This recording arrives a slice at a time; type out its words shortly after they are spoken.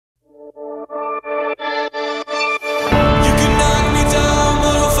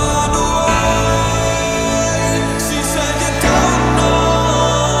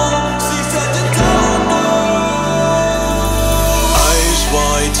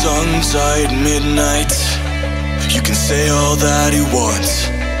tongue-tied midnight. You can say all that you want,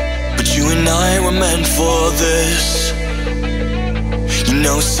 but you and I were meant for this. You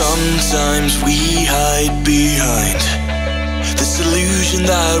know, sometimes we hide behind this illusion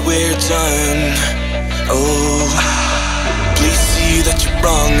that we're done. Oh, please see that you're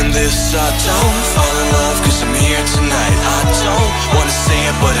wrong in this. I don't fall in love cause I'm here tonight. I don't wanna say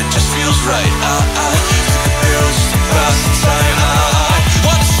it but it just feels right. I took a pill just to pass the time. I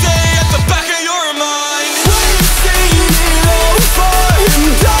wanna stay at the back of your mind. We've seen it over,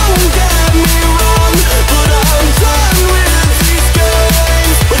 and don't get me wrong, but I'm done with these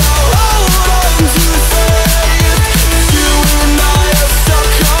games. But I'll hold on to faith. You and I are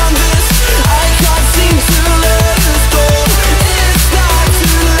stuck on this. I can't seem to let us go. It's not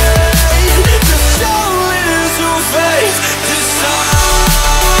too late. Just don't lose your faith this time.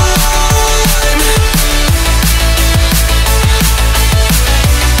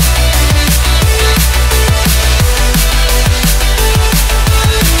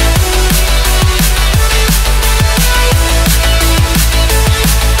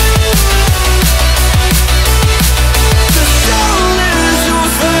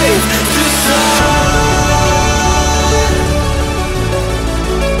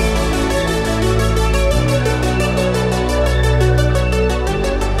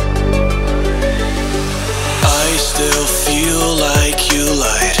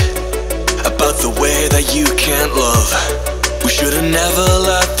 You can't love. We should've never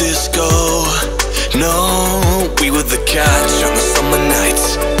let this go. No, we were the catch on the summer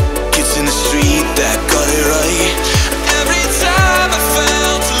nights, kids in the street that got it right. Every time I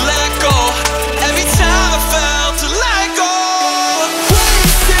felt to let go, every time I felt to let go.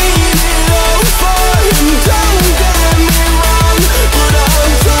 We've seen it over, and don't get me wrong, but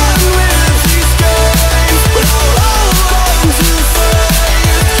I'm done with these games. But I'll hold on to faith.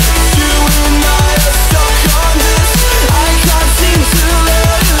 You and I are stuck on this. I can't seem to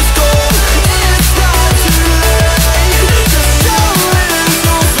let us go. It's not too late. Just don't lose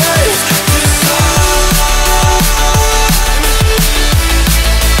your faith this time.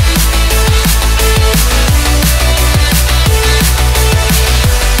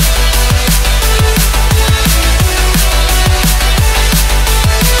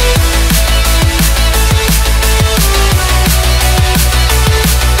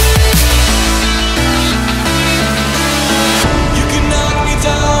 You can knock me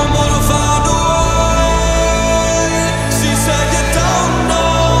down, but I'll find a way. She said you don't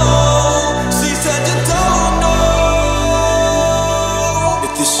know. She said you don't know.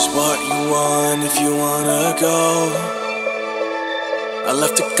 If this is what you want, if you wanna go, I'll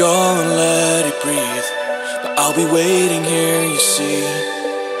have to go and let it breathe. But I'll be waiting here, you see.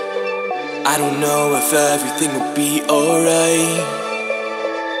 I don't know if everything will be alright.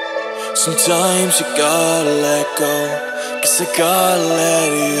 Sometimes you gotta let go, 'cause I gotta let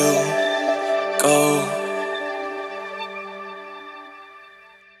you go.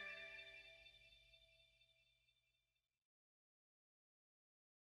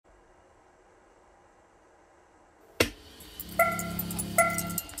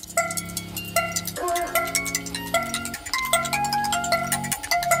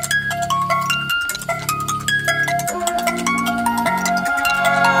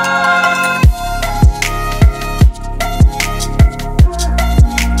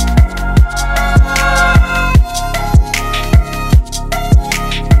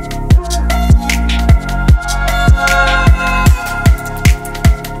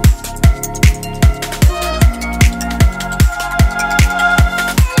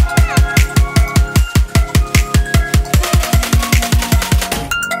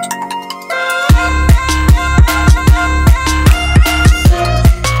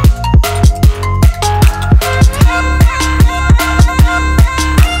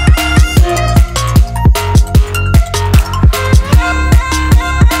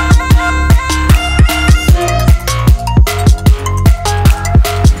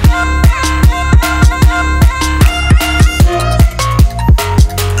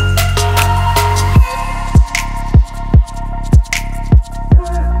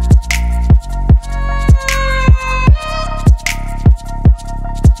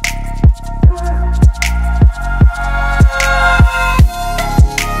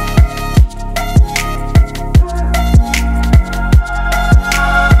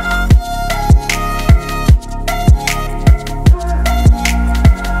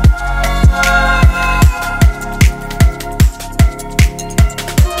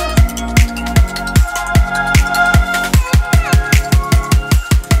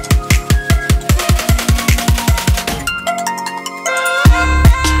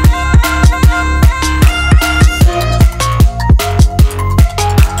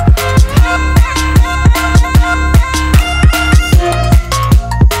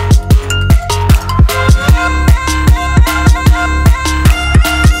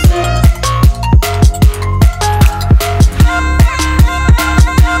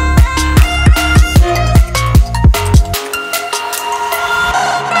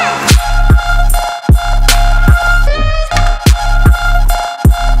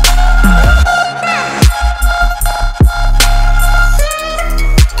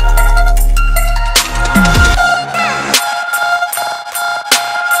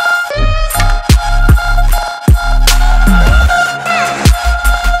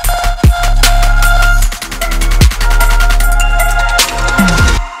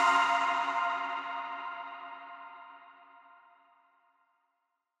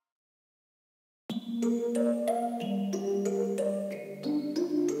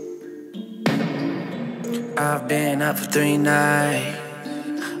 I've been up for 3 nights.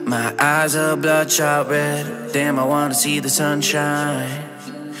 My eyes are bloodshot red. Damn, I wanna see the sunshine.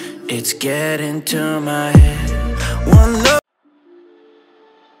 It's getting to my head. One look.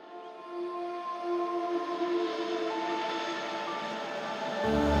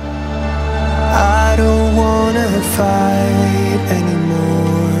 I don't wanna fight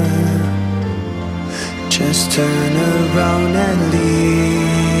anymore. Just turn around and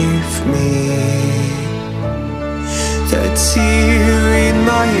leave me. The tear in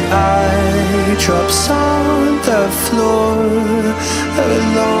my eye drops on the floor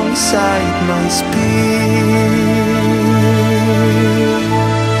alongside my speed.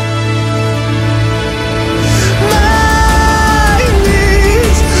 My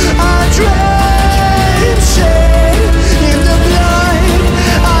knees are drenching in the blood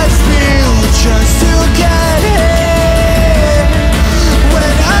I spill just to get here.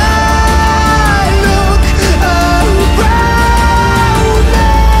 When I look around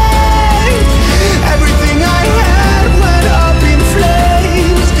me, everything I had went up in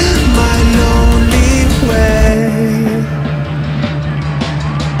flames. My lonely way.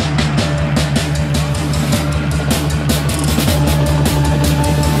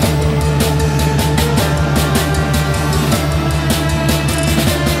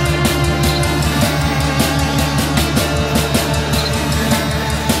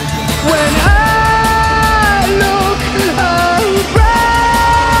 When I look around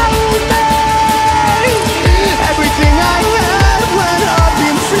me, everything I had went up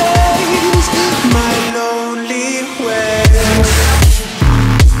in flames. My lonely way.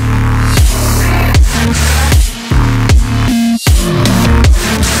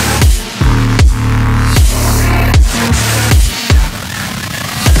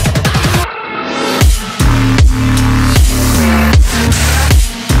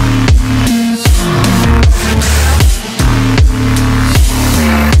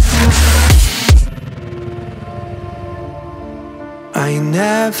 I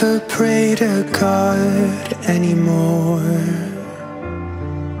never pray to God anymore.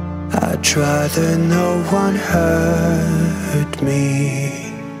 I'd rather no one hurt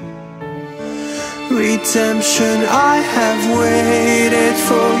me. Redemption, I have waited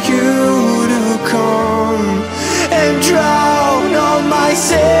for you to come and drown all my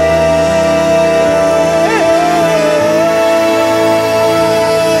sins.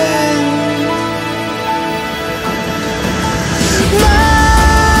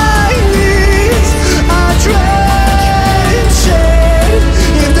 My knees are drenching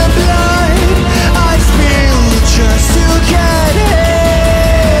in the blood I spill just to get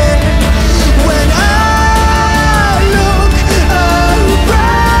here. When I look around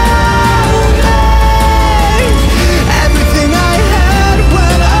me, everything I had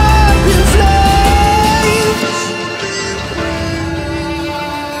went up in flames.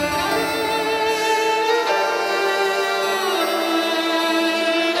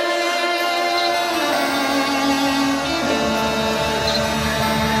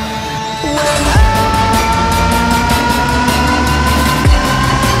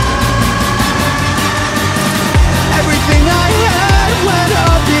 Everything I had went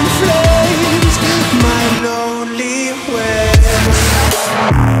up in flames. My lonely way.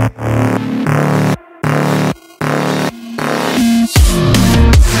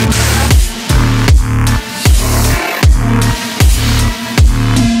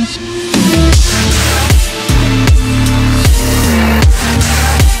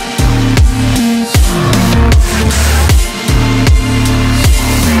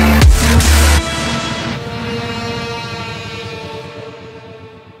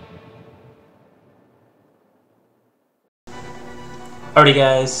 Alrighty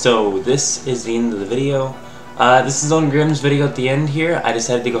guys, so this is the end of the video. This is on Grimm's video at the end here. I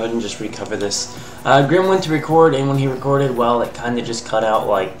decided to go ahead and just recover this. Grimm went to record, and when he recorded, well, it kind of just cut out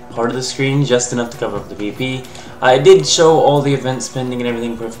like part of the screen, just enough to cover up the BP. It did show all the events spending and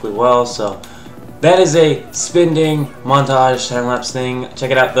everything perfectly well, so that is a spending montage time-lapse thing.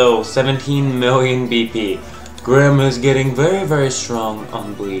 Check it out though, 17 million BP. Grimm is getting very, very strong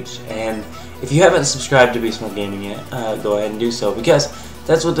on Bleach, and if you haven't subscribed to Beastmode Gaming yet, go ahead and do so, because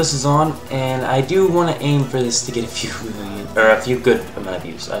that's what this is on, and I do want to aim for this to get a few million, or a few good amount of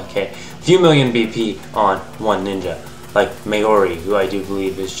views, okay, a few million BP on one ninja, like Mayori, who I do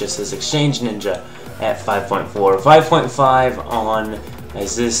believe is just this exchange ninja at 5.4, 5.5 on,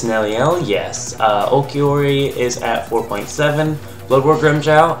 is this Neliel? Yes, Okiori is at 4.7, Bloodwar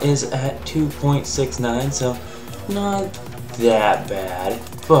Grimjow is at 2.69, so not that bad,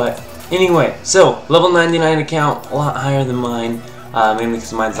 but anyway, so level 99 account, a lot higher than mine. mainly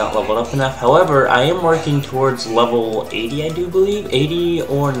because mine's not leveled up enough. However, I am working towards level 80, I do believe. 80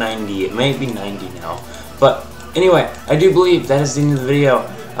 or 90. It might be 90 now. But anyway, I do believe that is the end of the video.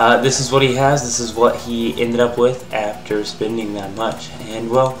 This is what he has. This is what he ended up with after spending that much. And,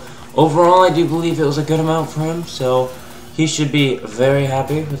 well, overall, I do believe it was a good amount for him. So he should be very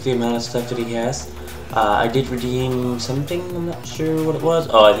happy with the amount of stuff that he has. I did redeem something. I'm not sure what it was.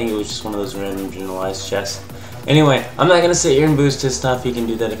 Oh, I think it was just one of those random generalized chests. Anyway, I'm not going to sit here and boost his stuff. He can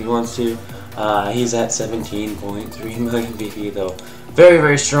do that if he wants to. He's at 17.3 million BP, though. Very,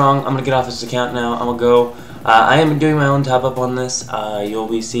 very strong. I'm going to get off his account now. I'm going to go. I am doing my own top-up on this. You'll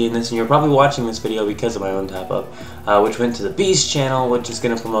be seeing this, and you're probably watching this video because of my own top-up, which went to the Beast channel, which is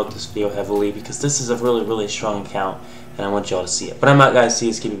going to promote this video heavily because this is a really, really strong account, and I want y'all to see it. But I'm out, guys. See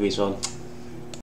you. Keep it Beastmode.